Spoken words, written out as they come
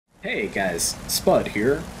Hey guys, Spud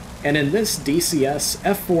here, and in this DCS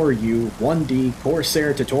F4U-1D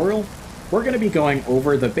Corsair tutorial, we're going to be going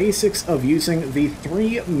over the basics of using the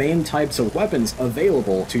three main types of weapons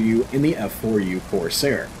available to you in the F4U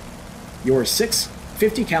Corsair. Your 6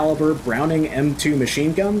 50 caliber Browning M2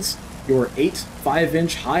 machine guns, your 8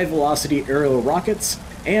 5-inch high-velocity aerial rockets,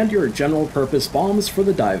 and your general-purpose bombs for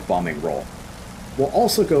the dive bombing role. We'll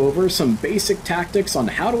also go over some basic tactics on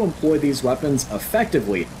how to employ these weapons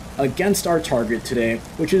effectively against our target today,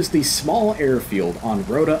 which is the small airfield on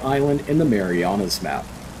Rota Island in the Marianas Map.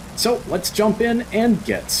 So let's jump in and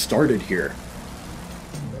get started here.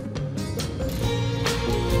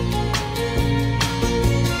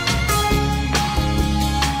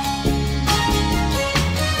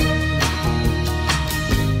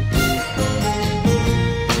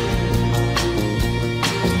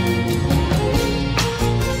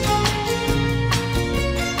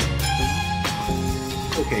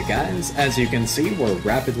 Okay guys, as you can see, we're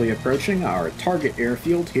rapidly approaching our target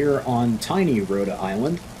airfield here on tiny Rota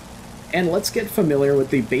Island, and let's get familiar with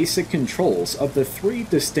the basic controls of the three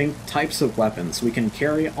distinct types of weapons we can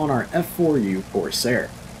carry on our F4U Corsair.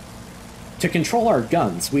 To control our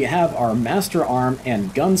guns, we have our Master Arm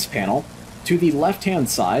and Guns panel to the left-hand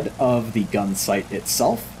side of the gun sight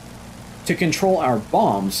itself. To control our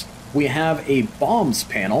bombs, we have a Bombs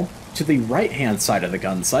panel to the right-hand side of the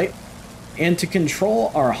gun sight. And to control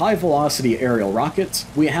our high-velocity aerial rockets,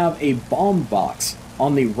 we have a bomb box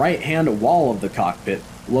on the right-hand wall of the cockpit,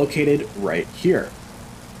 located right here.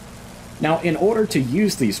 Now, in order to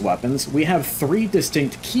use these weapons, we have three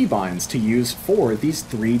distinct keybinds to use for these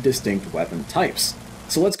three distinct weapon types.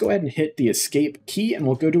 So let's go ahead and hit the escape key, and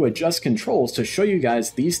we'll go to adjust controls to show you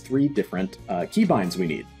guys these three different keybinds we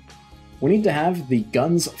need. We need to have the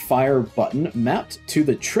guns fire button mapped to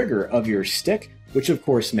the trigger of your stick, which of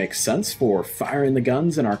course makes sense for firing the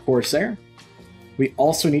guns in our Corsair. We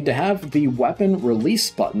also need to have the weapon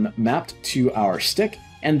release button mapped to our stick,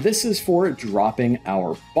 and this is for dropping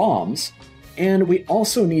our bombs. And we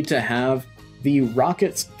also need to have the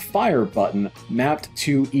rocket's fire button mapped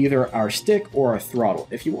to either our stick or our throttle.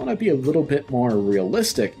 If you want to be a little bit more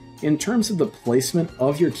realistic in terms of the placement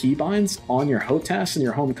of your keybinds on your HOTAS in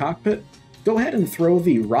your home cockpit, go ahead and throw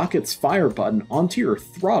the rocket's fire button onto your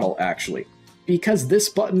throttle actually, because this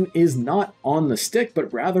button is not on the stick,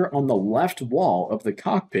 but rather on the left wall of the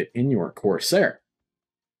cockpit in your Corsair.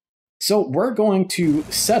 So we're going to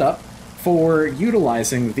set up for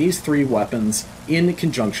utilizing these three weapons in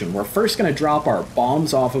conjunction. We're first going to drop our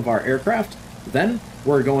bombs off of our aircraft, then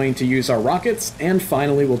we're going to use our rockets, and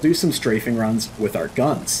finally we'll do some strafing runs with our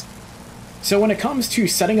guns. So when it comes to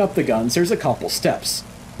setting up the guns, there's a couple steps.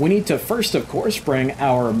 We need to first, of course, bring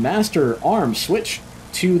our Master Arm switch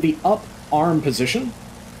to the up arm position.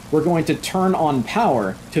 We're going to turn on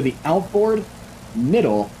power to the outboard,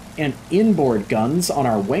 middle, and inboard guns on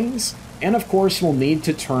our wings, and of course we'll need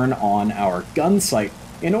to turn on our gun sight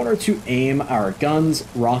in order to aim our guns,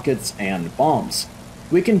 rockets, and bombs.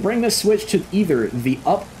 We can bring this switch to either the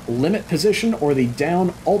up limit position or the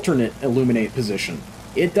down alternate illuminate position.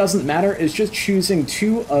 It doesn't matter, it's just choosing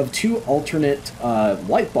two alternate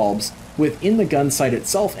light bulbs within the gun sight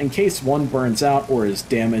itself in case one burns out or is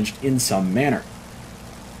damaged in some manner.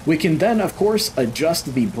 We can then, of course,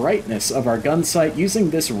 adjust the brightness of our gun sight using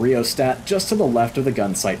this rheostat just to the left of the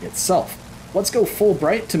gun sight itself. Let's go full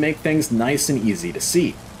bright to make things nice and easy to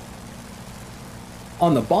see.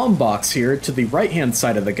 On the bomb box here to the right-hand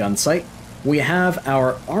side of the gun sight, we have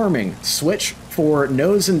our arming switch for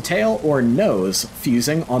nose and tail or nose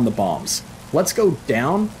fusing on the bombs. Let's go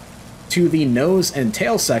down to the nose and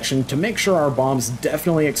tail section to make sure our bombs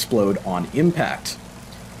definitely explode on impact.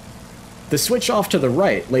 The switch off to the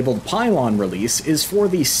right, labeled pylon release, is for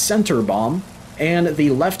the center bomb, and the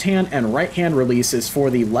left hand and right hand release is for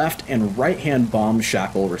the left and right hand bomb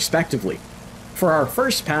shackle respectively. For our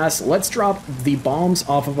first pass, let's drop the bombs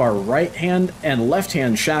off of our right hand and left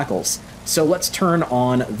hand shackles. So let's turn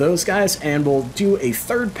on those guys, and we'll do a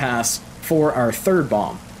third pass for our third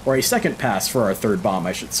bomb, or a second pass for our third bomb,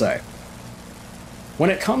 I should say. When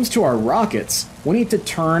it comes to our rockets, we need to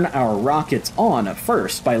turn our rockets on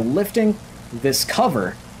first by lifting this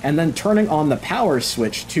cover and then turning on the power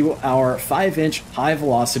switch to our 5-inch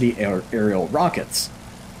high-velocity aerial rockets.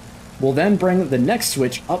 We'll then bring the next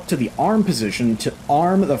switch up to the arm position to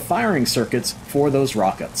arm the firing circuits for those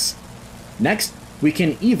rockets. Next, we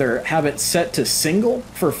can either have it set to single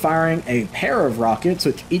for firing a pair of rockets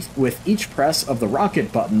with each press of the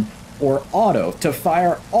rocket button, or auto to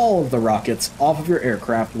fire all of the rockets off of your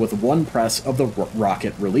aircraft with one press of the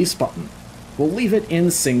rocket release button. We'll leave it in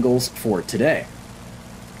singles for today.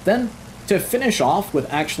 Then, To finish off with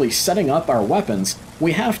actually setting up our weapons,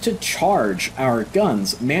 we have to charge our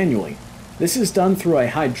guns manually. This is done through a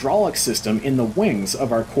hydraulic system in the wings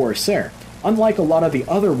of our Corsair, unlike a lot of the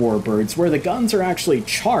other warbirds where the guns are actually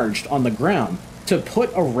charged on the ground to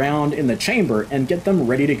put a round in the chamber and get them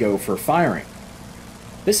ready to go for firing.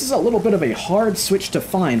 This is a little bit of a hard switch to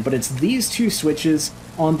find, but it's these two switches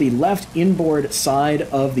on the left inboard side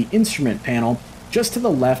of the instrument panel, just to the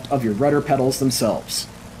left of your rudder pedals themselves.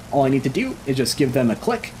 All I need to do is just give them a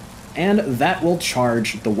click, and that will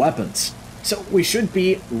charge the weapons. So we should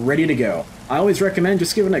be ready to go. I always recommend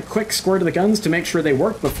just giving a quick squirt of the guns to make sure they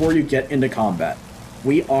work before you get into combat.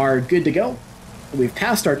 We are good to go. We've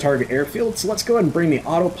passed our target airfield, so let's go ahead and bring the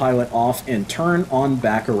autopilot off and turn on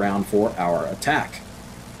back around for our attack.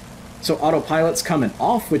 So autopilot's coming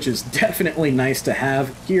off, which is definitely nice to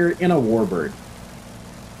have here in a warbird.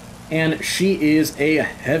 And she is a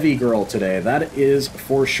heavy girl today, that is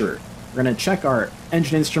for sure. We're going to check our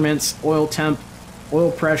engine instruments, oil temp, oil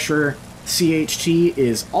pressure, CHT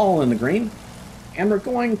is all in the green. And we're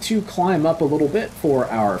going to climb up a little bit for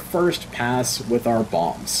our first pass with our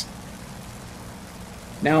bombs.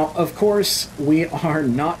 Now, of course, we are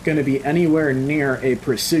not going to be anywhere near a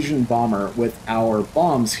precision bomber with our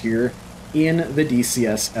bombs here in the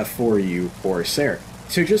DCS F4U Corsair.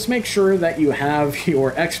 So just make sure that you have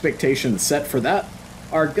your expectations set for that.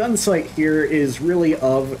 Our gun sight here is really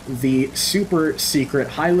of the super secret,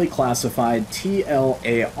 highly classified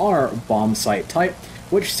TLAR bomb sight type,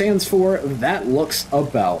 which stands for that looks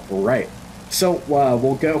about right. So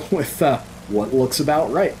we'll go with what looks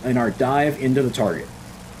about right in our dive into the target.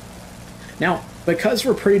 Now, because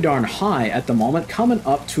we're pretty darn high at the moment, coming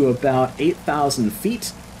up to about 8,000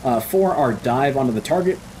 feet for our dive onto the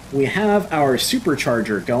target, we have our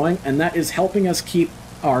supercharger going, and that is helping us keep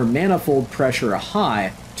our manifold pressure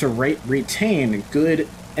high to retain good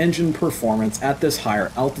engine performance at this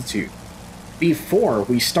higher altitude. Before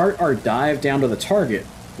we start our dive down to the target,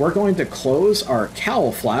 we're going to close our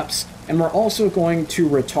cowl flaps, and we're also going to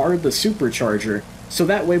retard the supercharger so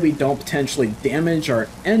that way we don't potentially damage our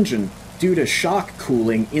engine due to shock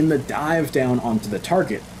cooling in the dive down onto the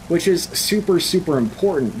target, which is super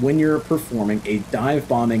important when you're performing a dive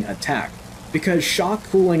bombing attack, because shock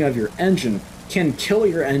cooling of your engine can kill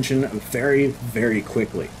your engine very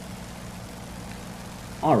quickly.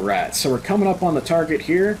 Alright, so we're coming up on the target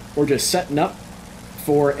here. We're just setting up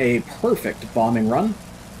for a perfect bombing run,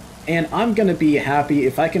 and I'm going to be happy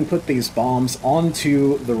if I can put these bombs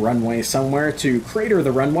onto the runway somewhere to crater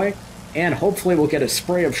the runway, and hopefully we'll get a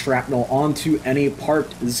spray of shrapnel onto any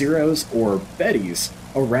parked Zeros or Bettys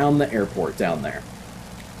around the airport down there.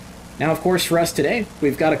 Now, of course, for us today,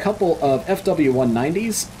 we've got a couple of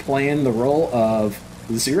FW-190s playing the role of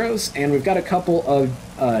Zeros, and we've got a couple of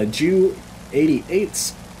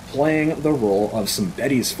Ju-88s playing the role of some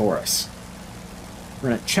Bettys for us. We're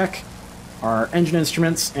going to check our engine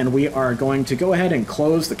instruments, and we are going to go ahead and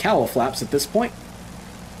close the cowl flaps at this point,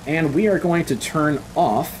 and we are going to turn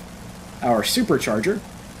off our supercharger,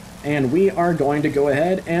 and we are going to go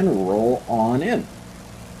ahead and roll on in.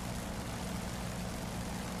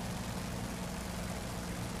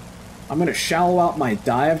 I'm going to shallow out my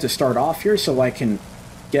dive to start off here so I can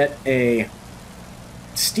get a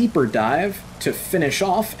steeper dive to finish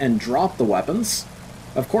off and drop the weapons.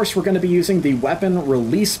 Of course, we're going to be using the weapon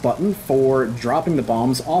release button for dropping the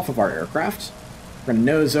bombs off of our aircraft. We're going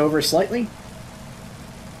to nose over slightly,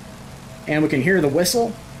 and we can hear the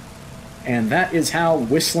whistle, and that is how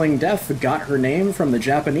Whistling Death got her name from the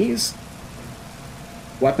Japanese.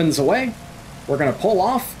 Weapons away. We're going to pull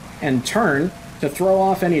off and turn to throw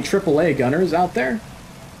off any AAA gunners out there.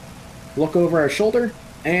 Look over our shoulder,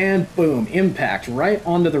 and boom, impact right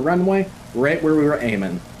onto the runway, right where we were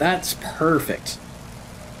aiming. That's perfect.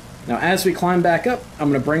 Now, as we climb back up, I'm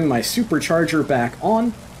going to bring my supercharger back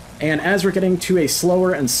on, and as we're getting to a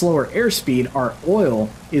slower and slower airspeed, our oil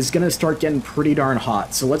is going to start getting pretty darn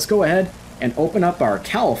hot. So let's go ahead and open up our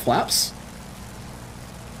cowl flaps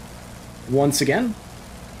once again.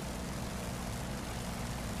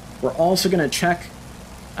 We're also going to check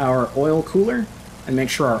our oil cooler and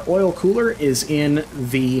make sure our oil cooler is in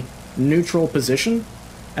the neutral position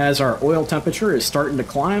as our oil temperature is starting to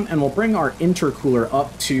climb, and we'll bring our intercooler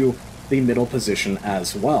up to the middle position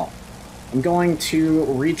as well. I'm going to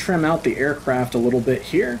retrim out the aircraft a little bit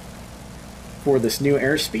here for this new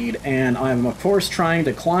airspeed, and I'm of course trying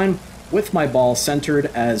to climb with my ball centered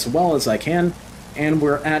as well as I can, and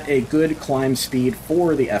we're at a good climb speed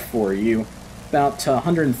for the F4U, about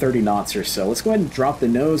 130 knots or so. Let's go ahead and drop the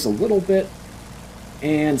nose a little bit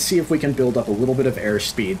and see if we can build up a little bit of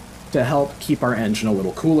airspeed to help keep our engine a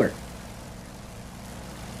little cooler.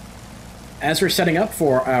 As we're setting up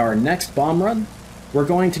for our next bomb run, we're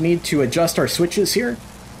going to need to adjust our switches here.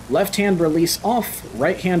 Left hand release off,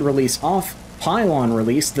 right hand release off, pylon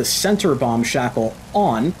release, the center bomb shackle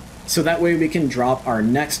on, so that way we can drop our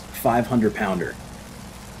next 500 pounder.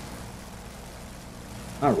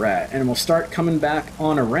 Alright, and we'll start coming back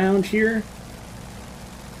on around here.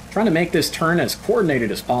 Trying to make this turn as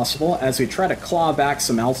coordinated as possible as we try to claw back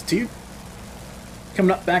some altitude.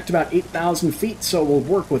 Coming up back to about 8,000 feet, so we'll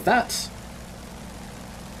work with that.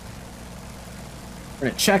 We're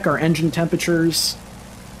going to check our engine temperatures.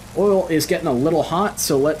 Oil is getting a little hot,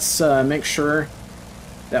 so let's make sure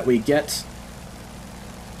that we get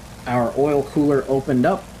our oil cooler opened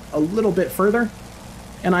up a little bit further.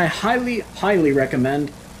 And I highly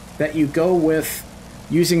recommend that you go with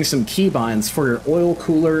using some keybinds for your oil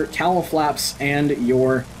cooler, cowl flaps, and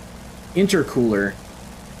your intercooler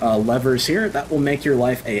levers here. That will make your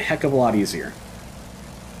life a heck of a lot easier.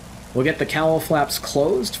 We'll get the cowl flaps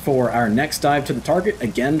closed for our next dive to the target,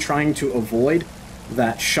 again trying to avoid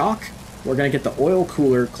that shock. We're going to get the oil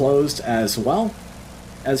cooler closed as well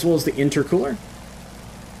as the intercooler.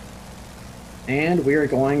 And we are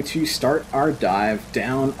going to start our dive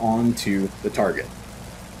down onto the target.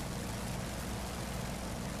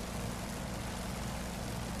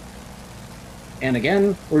 And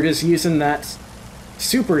again, we're just using that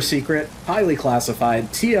super secret, highly classified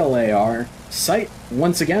TLAR sight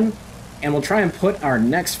once again, and we'll try and put our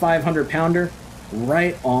next 500 pounder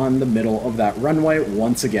right on the middle of that runway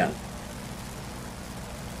once again.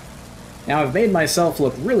 Now I've made myself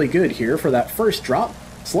look really good here for that first drop,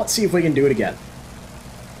 so let's see if we can do it again.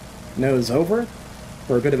 Nose over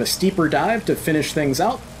for a bit of a steeper dive to finish things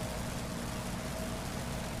out.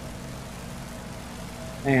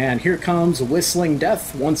 And here comes Whistling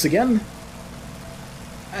Death once again.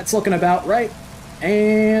 That's looking about right.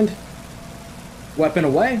 And weapon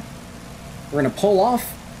away. We're going to pull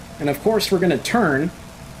off. And of course we're going to turn,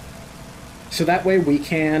 so that way we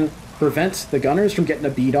can prevent the gunners from getting a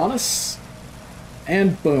bead on us.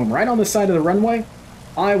 And boom, right on the side of the runway.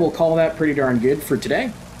 I will call that pretty darn good for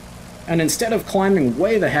today. And instead of climbing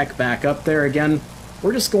way the heck back up there again,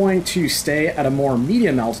 we're just going to stay at a more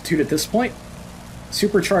medium altitude at this point.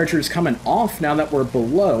 Supercharger's coming off now that we're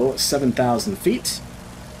below 7,000 feet.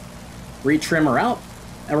 Retrimmer out.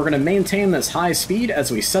 And we're going to maintain this high speed as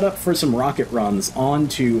we set up for some rocket runs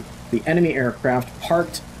onto the enemy aircraft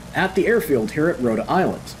parked at the airfield here at Rota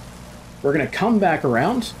Island. We're going to come back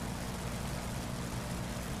around.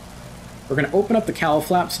 We're going to open up the cowl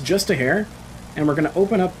flaps just a hair, and we're going to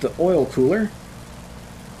open up the oil cooler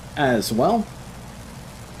as well,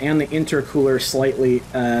 and the intercooler slightly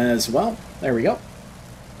as well. There we go.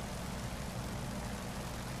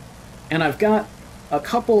 And I've got a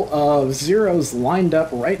couple of zeros lined up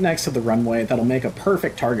right next to the runway that'll make a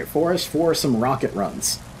perfect target for us for some rocket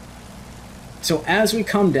runs. So as we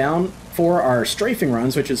come down for our strafing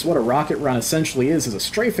runs, which is what a rocket run essentially is a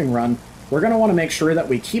strafing run, we're going to want to make sure that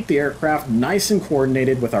we keep the aircraft nice and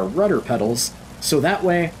coordinated with our rudder pedals, so that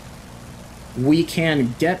way we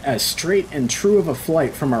can get as straight and true of a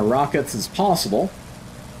flight from our rockets as possible.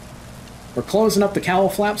 We're closing up the cowl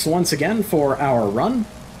flaps once again for our run.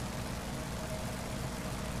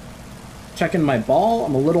 Checking my ball,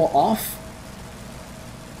 I'm a little off.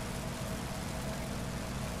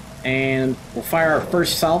 And we'll fire our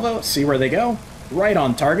first salvo, see where they go. Right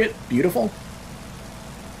on target, beautiful.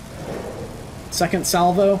 Second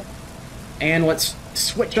salvo, and let's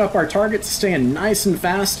switch up our targets, staying nice and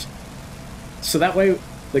fast, so that way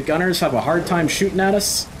the gunners have a hard time shooting at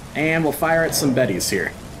us, and we'll fire at some Bettys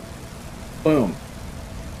here. Boom.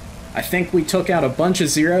 I think we took out a bunch of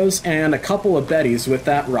zeros and a couple of Bettys with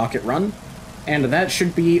that rocket run, and that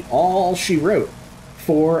should be all she wrote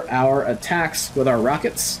for our attacks with our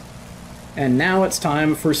rockets. And now it's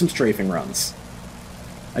time for some strafing runs.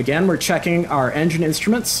 Again, we're checking our engine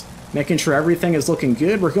instruments, making sure everything is looking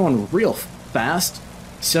good. We're going real fast,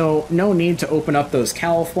 so no need to open up those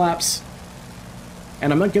cowl flaps.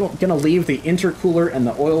 And I'm going to leave the intercooler and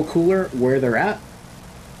the oil cooler where they're at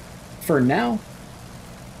for now.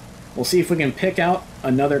 We'll see if we can pick out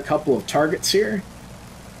another couple of targets here.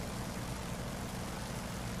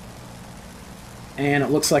 And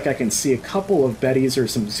it looks like I can see a couple of Bettys or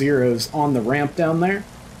some zeros on the ramp down there.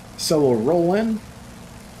 So we'll roll in.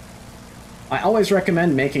 I always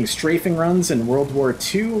recommend making strafing runs in World War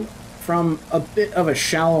II from a bit of a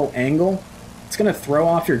shallow angle. It's going to throw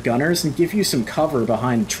off your gunners and give you some cover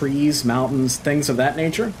behind trees, mountains, things of that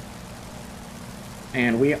nature.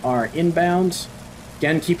 And we are inbound.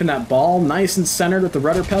 Again, keeping that ball nice and centered with the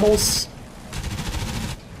rudder pedals.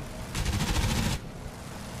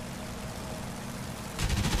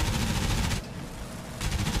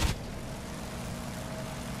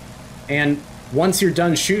 And once you're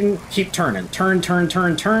done shooting, keep turning. Turn, turn,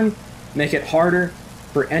 turn, turn. Make it harder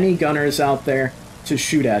for any gunners out there to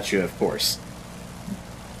shoot at you, of course.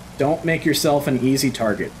 Don't make yourself an easy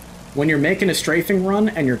target. When you're making a strafing run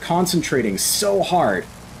and you're concentrating so hard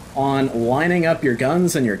on lining up your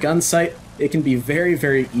guns and your gun sight, it can be very,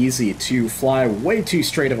 very easy to fly way too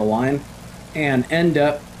straight of a line and end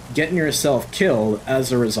up getting yourself killed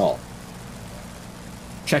as a result.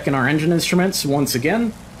 Checking our engine instruments once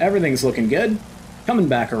again. Everything's looking good. Coming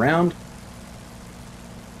back around.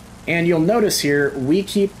 And you'll notice here, we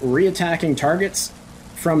keep reattacking targets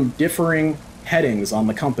from differing headings on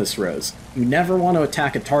the compass rose. You never want to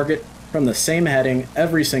attack a target from the same heading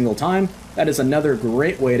every single time. That is another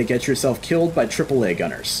great way to get yourself killed by AAA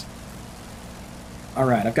gunners.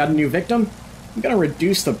 Alright, I've got a new victim. I'm going to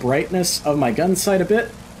reduce the brightness of my gun sight a bit.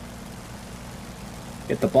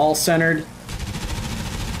 Get the ball centered.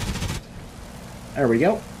 There we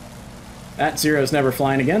go. That zero's never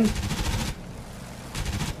flying again.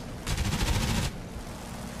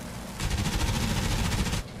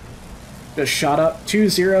 Just shot up 2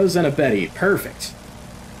 zeros and a Betty. Perfect.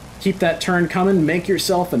 Keep that turn coming. Make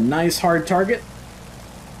yourself a nice hard target.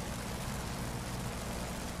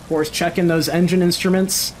 Of course, checking those engine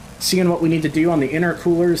instruments. Seeing what we need to do on the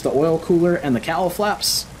intercoolers, the oil cooler, and the cowl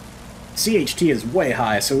flaps. CHT is way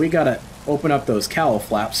high, so we gotta open up those cowl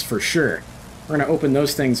flaps for sure. We're gonna open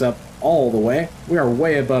those things up all the way. We are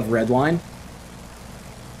way above red line.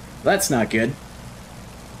 That's not good.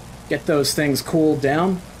 Get those things cooled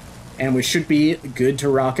down, and we should be good to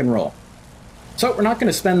rock and roll. So we're not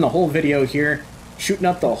going to spend the whole video here shooting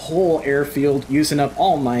up the whole airfield, using up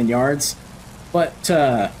all 9 yards, but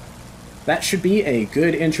that should be a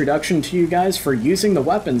good introduction to you guys for using the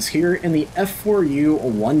weapons here in the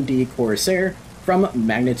F4U-1D Corsair from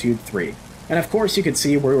Magnitude 3. And of course you can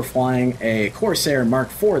see we were flying a Corsair Mark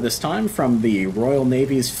IV this time from the Royal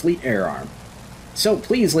Navy's Fleet Air Arm. So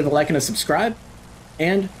please leave a like and a subscribe,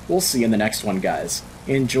 and we'll see you in the next one, guys.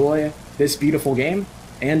 Enjoy this beautiful game,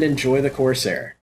 and enjoy the Corsair.